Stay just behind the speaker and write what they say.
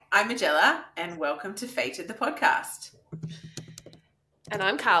I'm Magella, and welcome to Fated, the podcast. And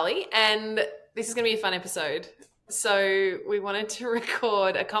I'm Carly, and this is going to be a fun episode. So we wanted to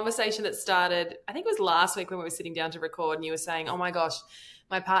record a conversation that started, I think it was last week when we were sitting down to record, and you were saying, oh my gosh,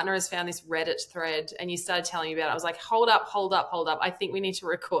 my partner has found this Reddit thread, and you started telling me about it. I was like, hold up. I think we need to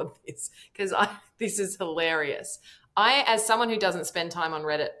record this because this is hilarious. I, as someone who doesn't spend time on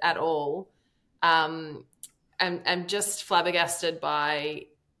Reddit at all, am just flabbergasted by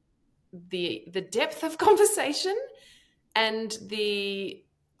the depth of conversation and the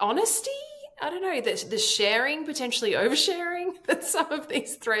honesty, I don't know, the sharing, potentially oversharing that some of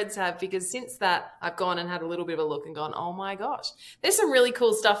these threads have, because since that I've gone and had a little bit of a look and gone, oh my gosh, there's some really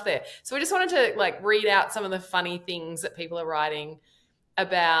cool stuff there. So we just wanted to read out some of the funny things that people are writing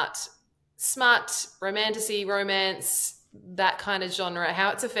about smut, romantasy, romance, that kind of genre,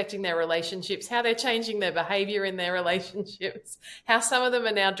 how it's affecting their relationships, how they're changing their behavior in their relationships, how some of them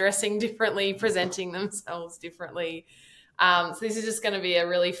are now dressing differently, presenting themselves differently. So this is just going to be a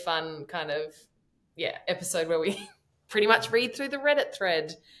really fun kind of, episode where we pretty much read through the Reddit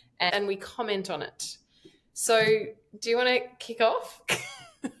thread and we comment on it. So do you want to kick off?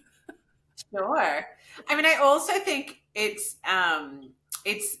 Sure. I mean, I also think it's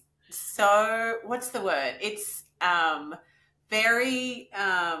so, what's the word? It's very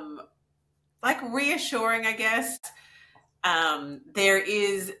reassuring, I guess. There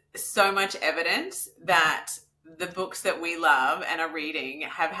is so much evidence that the books that we love and are reading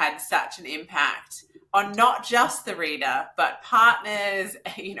have had such an impact on not just the reader, but partners,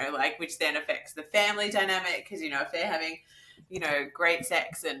 which then affects the family dynamic. Because, if they're having, great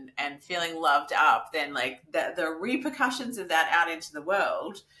sex and feeling loved up, then the repercussions of that out into the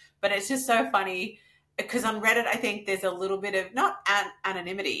world. But it's just so funny because on Reddit, I think there's a little bit of not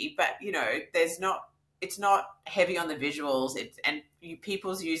anonymity, but, it's not heavy on the visuals.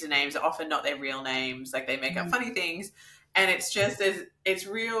 People's usernames are often not their real names. Like, they make up funny things, and it's just it's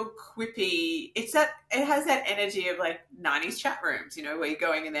real quippy. It has that energy of 90s chat rooms, where you're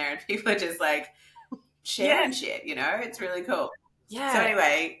going in there and people are just sharing shit. It's really cool. Yeah. So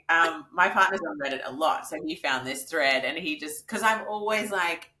anyway, my partner's on Reddit a lot, so he found this thread, and he just, because I'm always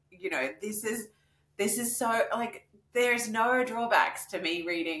this is so there's no drawbacks to me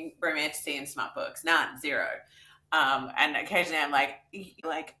reading romantasy and smut books. None, zero. And occasionally I'm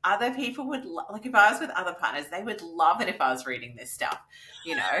like other people would if I was with other partners, they would love it if I was reading this stuff,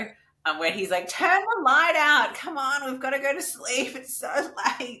 where he's like, turn the light out. Come on, we've got to go to sleep. It's so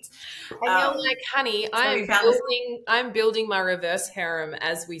late. And you're like, honey, I'm building my reverse harem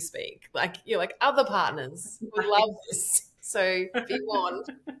as we speak. You're like, other partners would love this. So be warned.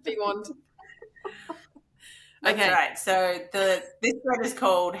 That's right. So this thread is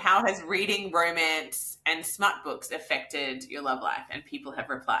called "How Has Reading Romance and Smut Books Affected Your Love Life?" And people have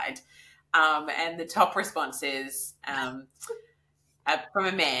replied. And the top response is from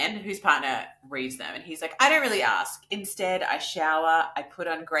a man whose partner reads them. And he's like, I don't really ask. Instead, I shower, I put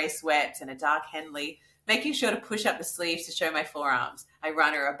on grey sweats and a dark Henley, making sure to push up the sleeves to show my forearms. I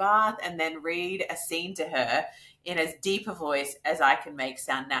run her a bath and then read a scene to her in as deep a voice as I can make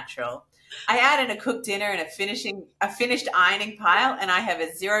sound natural. I add in a cooked dinner and a finished ironing pile, and I have a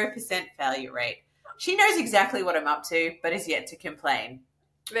 0% failure rate. She knows exactly what I'm up to, but is yet to complain.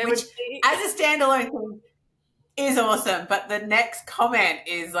 Which, as a standalone thing, is awesome. But the next comment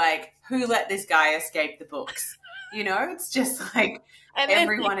is who let this guy escape the books? It's just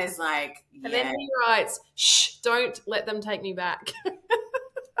everyone is yeah. And then he writes, shh, don't let them take me back.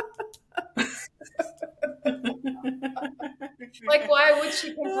 Why would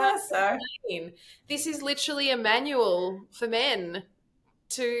she complain? This is literally a manual for men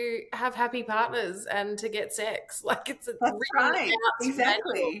to have happy partners and to get sex. It's a right.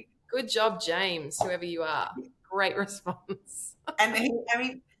 Exactly. Manual. Good job, James, whoever you are. Great response. And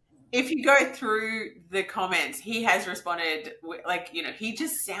if you go through the comments, he has responded he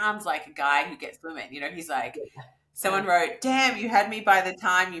just sounds like a guy who gets women. He's like, someone wrote, damn, you had me by the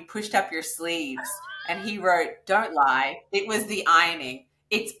time you pushed up your sleeves. And he wrote, don't lie, it was the ironing.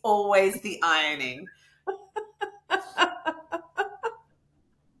 It's always the ironing.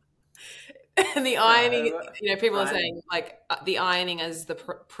 And the ironing, people are saying the ironing as the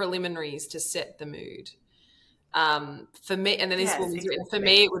preliminaries to set the mood. For me, and then this woman's written, for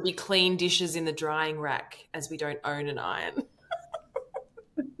me, it would be clean dishes in the drying rack as we don't own an iron.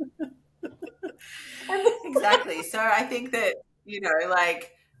 Exactly. So I think that,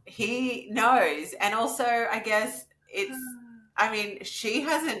 he knows. And also, I guess she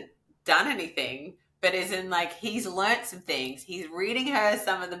hasn't done anything, but as in he's learnt some things. He's reading her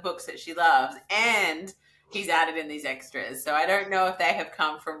some of the books that she loves, and he's added in these extras. So I don't know if they have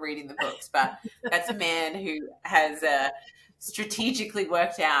come from reading the books, but that's a man who has strategically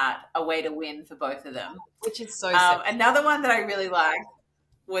worked out a way to win for both of them. Which is so sad. Another one that I really liked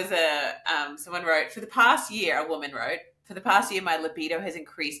was someone wrote, for the past year, a woman wrote, for the past year, my libido has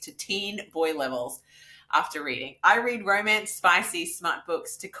increased to teen boy levels after reading. I read romance, spicy, smut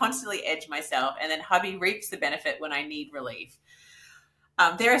books to constantly edge myself, and then hubby reaps the benefit when I need relief.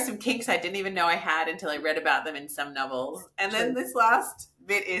 There are some kinks I didn't even know I had until I read about them in some novels. And then this last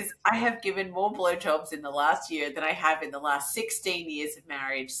bit is, I have given more blowjobs in the last year than I have in the last 16 years of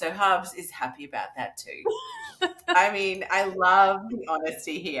marriage. So Hubs is happy about that too. I mean, I love the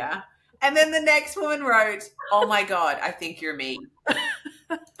honesty here. And then the next woman wrote, oh my God, I think you're me.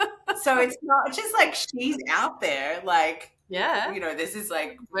 So it's not just like she's out there, like, Yeah. you know, this is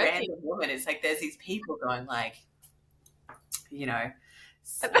like random woman. It's like there's these people going like, you know,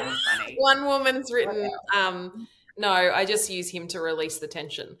 so funny. One woman's written, no, I just use him to release the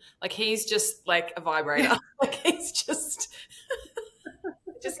tension. Like he's just like a vibrator. Like he's just,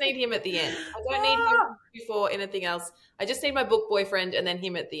 I just need him at the end. I don't need him before anything else. I just need my book boyfriend and then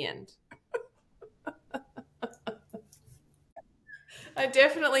him at the end. I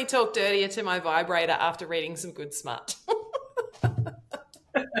definitely talk dirtier to my vibrator after reading some good smut.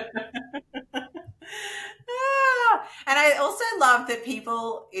 And I also love that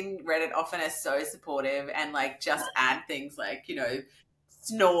people in Reddit often are so supportive and like just add things like, you know,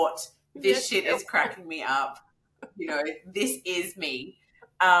 snort, this shit is cracking me up, you know, this is me.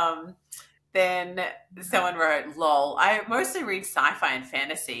 Then someone wrote, lol, I mostly read sci-fi and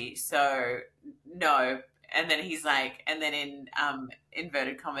fantasy, so no. And then he's like, and then in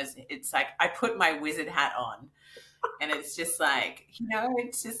inverted commas, it's like, I put my wizard hat on. And it's just like, you know,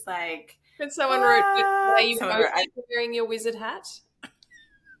 it's just like. And someone wrote, are you wearing your wizard hat?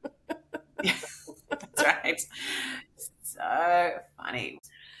 That's right. So funny.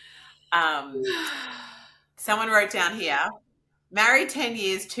 Someone wrote down here, married 10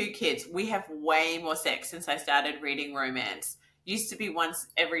 years, 2 kids. We have way more sex since I started reading romance. Used to be once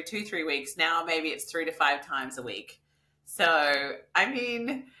every 2-3 weeks. Now maybe it's 3 to 5 times a week. So, I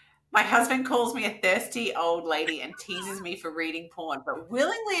mean, my husband calls me a thirsty old lady and teases me for reading porn, but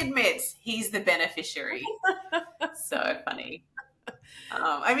willingly admits he's the beneficiary. So funny.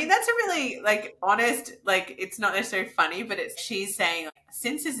 I mean, that's a really like honest, like it's not necessarily funny, but she's saying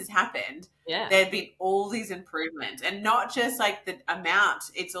since this has happened, there've been all these improvements, and not just like the amount.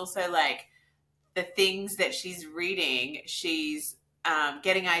 It's also like the things that she's reading. She's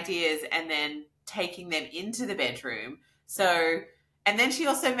getting ideas and then taking them into the bedroom. So. And then she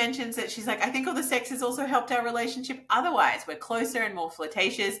also mentions that she's like, I think all the sex has also helped our relationship otherwise. We're closer and more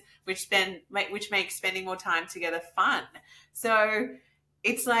flirtatious, which makes spending more time together fun. So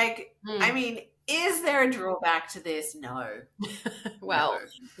it's like, I mean, is there a drawback to this? No. Well,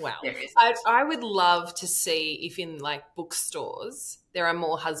 there is. I would love to see if in like bookstores there are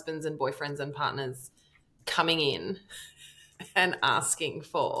more husbands and boyfriends and partners coming in and asking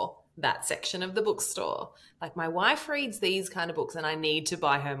for that section of the bookstore. Like, my wife reads these kind of books and I need to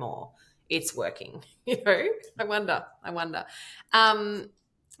buy her more. It's working, you know? I wonder. And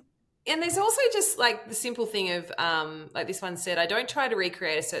there's also just like the simple thing of like this one said, I don't try to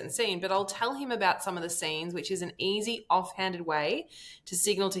recreate a certain scene, but I'll tell him about some of the scenes, which is an easy offhanded way to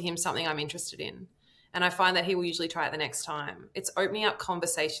signal to him something I'm interested in. And I find that he will usually try it the next time. It's opening up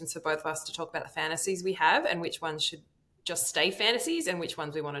conversations for both of us to talk about the fantasies we have and which ones should just stay fantasies and which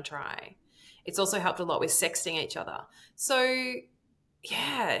ones we want to try. It's also helped a lot with sexting each other. So,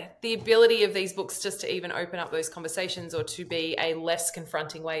 yeah, the ability of these books just to even open up those conversations or to be a less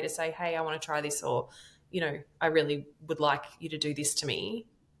confronting way to say, hey, I want to try this, or, you know, I really would like you to do this to me.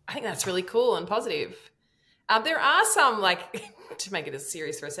 I think that's really cool and positive. There are some, like, to make it as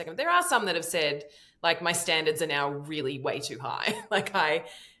serious for a second, there are some that have said, like, my standards are now really way too high. Like,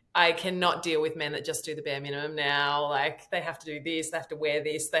 I cannot deal with men that just do the bare minimum now. Like, they have to do this, they have to wear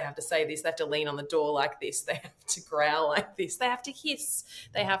this, they have to say this, they have to lean on the door like this, they have to growl like this, they have to hiss,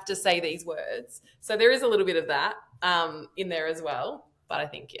 they have to say these words. So there is a little bit of that in there as well. But I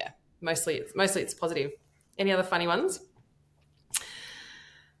think, yeah, mostly it's positive. Any other funny ones?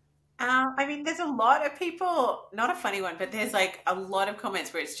 I mean, there's a lot of people, not a funny one, but there's like a lot of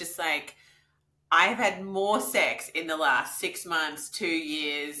comments where it's just like, I've had more sex in the last 6 months, 2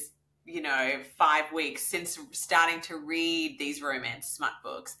 years, 5 weeks since starting to read these romance smut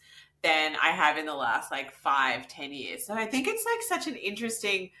books than I have in the last 5-10 years. So I think it's like such an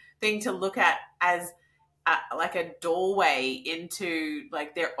interesting thing to look at as like a doorway into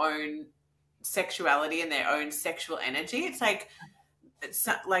like their own sexuality and their own sexual energy. It's like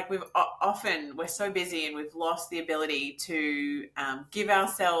like we're so busy and we've lost the ability to give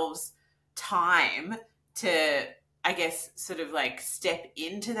ourselves time to, I guess, sort of like step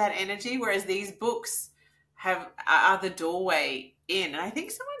into that energy, whereas these books are the doorway in. And I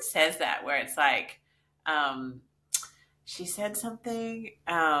think someone says that, where it's like, she said something,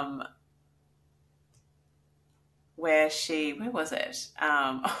 where was it?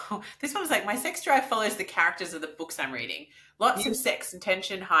 This one was like, my sex drive follows the characters of the books I'm reading. Lots of sex and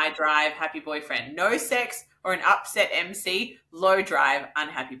tension, high drive, happy boyfriend. No sex or an upset MC, low drive,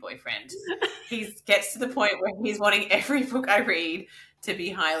 unhappy boyfriend. He gets to the point where he's wanting every book I read to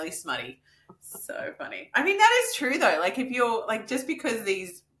be highly smutty. So funny. I mean, that is true though. Like, if you're like, just because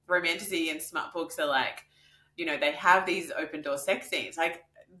these romantasy and smut books are like, they have these open door sex scenes, like,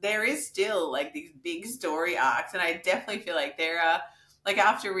 there is still like these big story arcs, and I definitely feel like there are, like,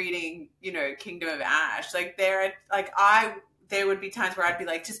 after reading, Kingdom of Ash, like there would be times where I'd be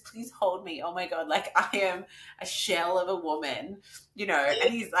like, just please hold me. Oh my God, like I am a shell of a woman,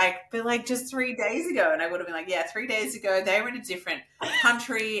 and he's like, but like just 3 days ago, and I would have been like, yeah, 3 days ago they were in a different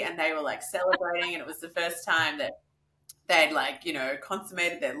country and they were like celebrating, and it was the first time that they'd like,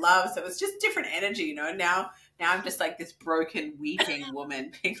 consummated their love. So it was just different energy, Now I'm just like this broken, weeping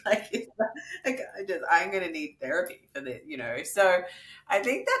woman being like, I'm going to need therapy for this, So I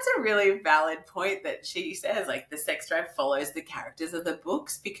think that's a really valid point that she says, like, the sex drive follows the characters of the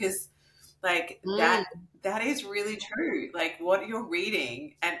books, because like that is really true. Like, what you're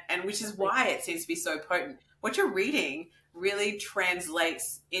reading, and which is why it seems to be so potent. What you're reading really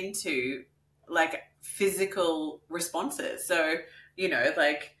translates into like physical responses. So,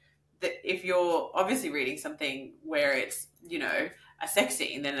 like, if you're obviously reading something where it's, a sex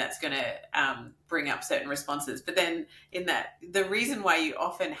scene, then that's going to bring up certain responses. But then the reason why you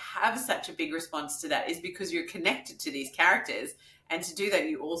often have such a big response to that is because you're connected to these characters. And to do that,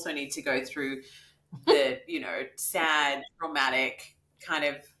 you also need to go through the, sad, traumatic kind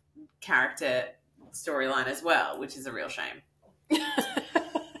of character storyline as well, which is a real shame.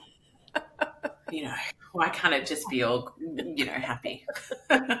 Why can't it just be all, happy?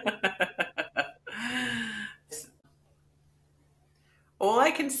 All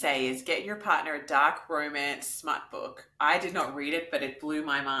I can say is get your partner a dark romance smut book. I did not read it, but it blew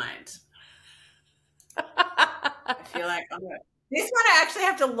my mind. I feel like this one I actually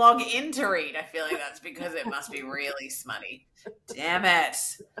have to log in to read. I feel like that's because it must be really smutty. Damn it.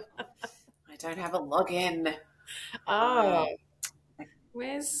 I don't have a login. Oh.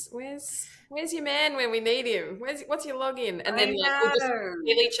 Where's your man when we need him? What's your login? And then we'll just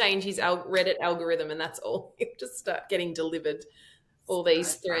really change his Reddit algorithm, and that's all. He'll just start getting delivered all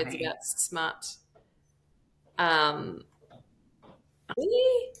these threads about smut.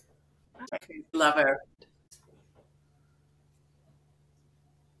 Love her.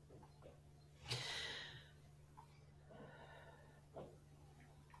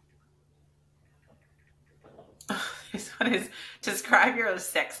 This one is, describe your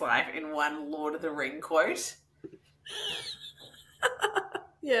sex life in one Lord of the Ring quote.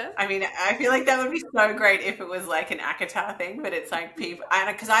 Yeah. I mean, I feel like that would be so great if it was like an ACOTAR thing, but it's like people,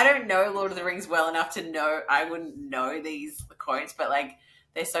 because I don't know Lord of the Rings well enough to know, I wouldn't know these quotes, but like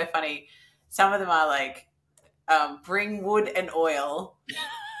they're so funny. Some of them are like, bring wood and oil,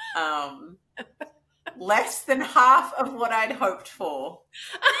 less than half of what I'd hoped for,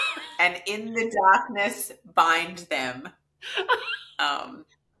 and in the darkness bind them.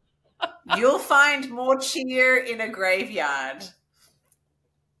 You'll find more cheer in a graveyard.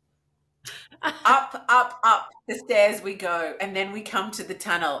 Up, up, up the stairs we go, and then we come to the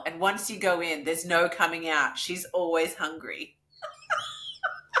tunnel, and once you go in, there's no coming out. She's always hungry.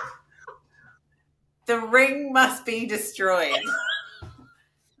 The ring must be destroyed.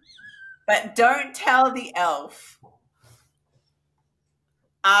 But don't tell the elf.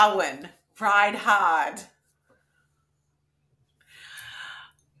 Arwen, ride hard.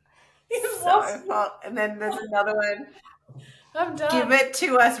 And then there's another one. I'm done. Give it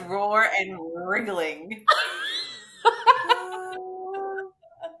to us raw and wriggling.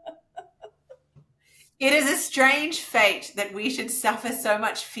 It is a strange fate that we should suffer so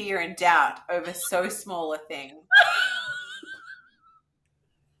much fear and doubt over so small a thing.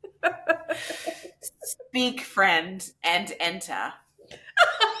 Speak, friend, and enter.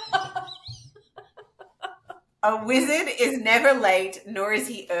 A wizard is never late, nor is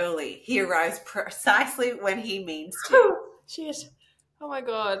he early. He arrives precisely when he means to. Shit. Oh my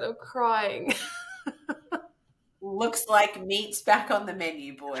God, I'm crying. Looks like meat's back on the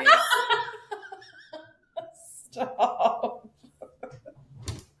menu, boys. Stop.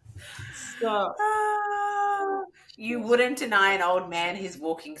 Stop. You wouldn't deny an old man his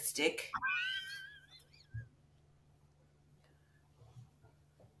walking stick.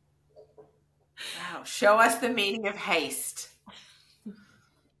 Wow. Show us the meaning of haste.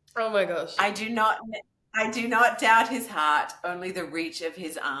 Oh my gosh. I do not doubt his heart, only the reach of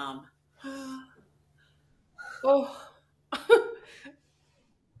his arm. Oh.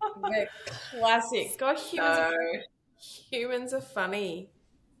 Yeah, classic. God, humans are funny.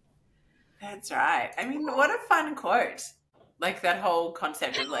 That's right. I mean, what a fun quote. Like that whole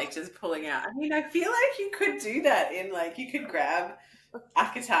concept of like just pulling out. I mean, I feel like you could do that in like, you could grab a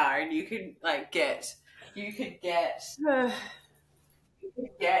guitar and you could like get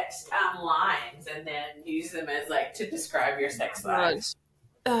lines and then use them as like to describe your sex life.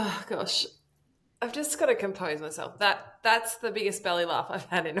 Oh gosh. I've just got to compose myself. That's the biggest belly laugh I've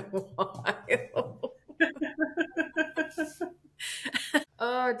had in a while.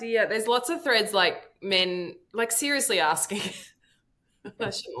 Oh dear. There's lots of threads like men like seriously asking.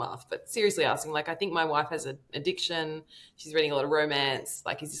 I shouldn't laugh, but seriously asking, like, I think my wife has an addiction. She's reading a lot of romance.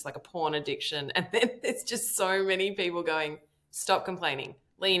 Like, is this like a porn addiction? And then there's just so many people going, stop complaining,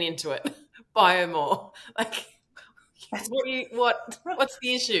 lean into it, buy her more. Like, what's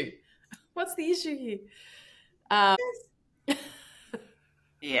the issue? What's the issue here?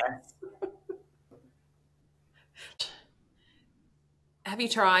 Yes. Have you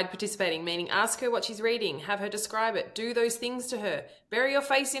tried participating? Meaning, ask her what she's reading, have her describe it, do those things to her, bury your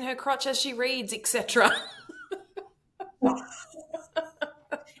face in her crotch as she reads, etc.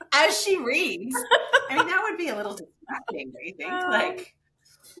 As she reads. I mean, that would be a little distracting, don't you think? Like,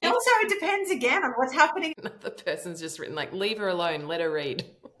 also, it depends again on what's happening. The person's just written like, leave her alone, let her read.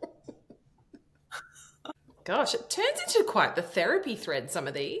 Gosh, it turns into quite the therapy thread, some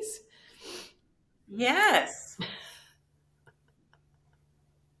of these. Yes.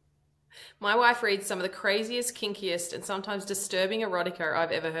 My wife reads some of the craziest, kinkiest, and sometimes disturbing erotica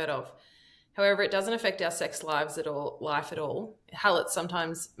I've ever heard of. However, it doesn't affect our sex life at all. Hell, it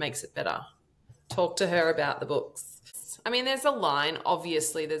sometimes makes it better. Talk to her about the books. I mean, there's a line,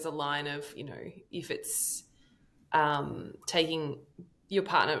 obviously, there's a line of, you know, if it's taking your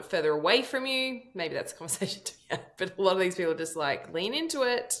partner further away from you, maybe that's a conversation to be had. But a lot of these people are just like, lean into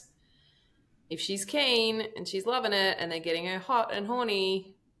it. If she's keen and she's loving it and they're getting her hot and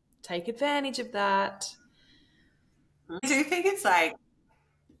horny, take advantage of that. I do think it's like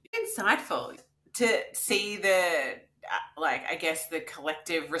insightful to see the like, I guess, the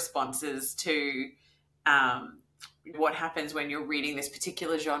collective responses to what happens when you're reading this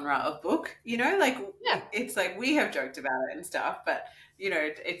particular genre of book, you know, like, yeah, it's like we have joked about it and stuff, but you know,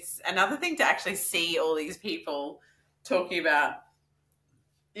 it's another thing to actually see all these people talking about,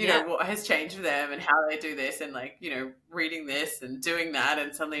 you know, what has changed for them and how they do this and like, you know, reading this and doing that,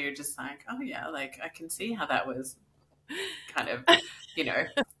 and suddenly you're just like, oh yeah, like I can see how that was kind of, you know,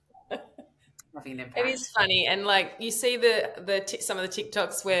 having an impact. It is funny, and like you see some of the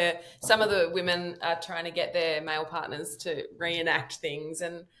TikToks where some of the women are trying to get their male partners to reenact things,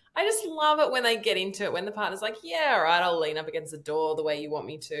 and I just love it when they get into it, when the partner's like, yeah, all right, I'll lean up against the door the way you want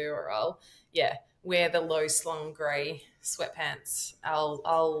me to, or I'll wear the low slung grey sweatpants,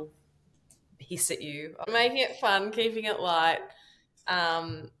 I'll hiss at you. I'm making it fun, keeping it light,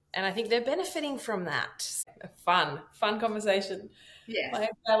 and I think they're benefiting from that. A fun conversation. Yeah, my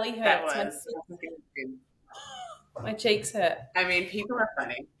belly hurts. My cheeks hurt. I mean, people are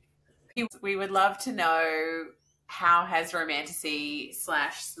funny. We would love to know, how has romantasy /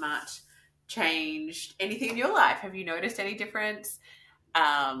 smut changed anything in your life? Have you noticed any difference?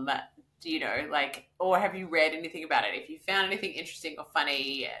 You know, like, or have you read anything about it? If you found anything interesting or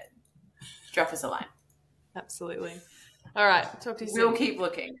funny, drop us a line. Absolutely. All right. Talk to you soon. We'll keep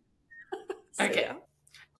looking. Okay.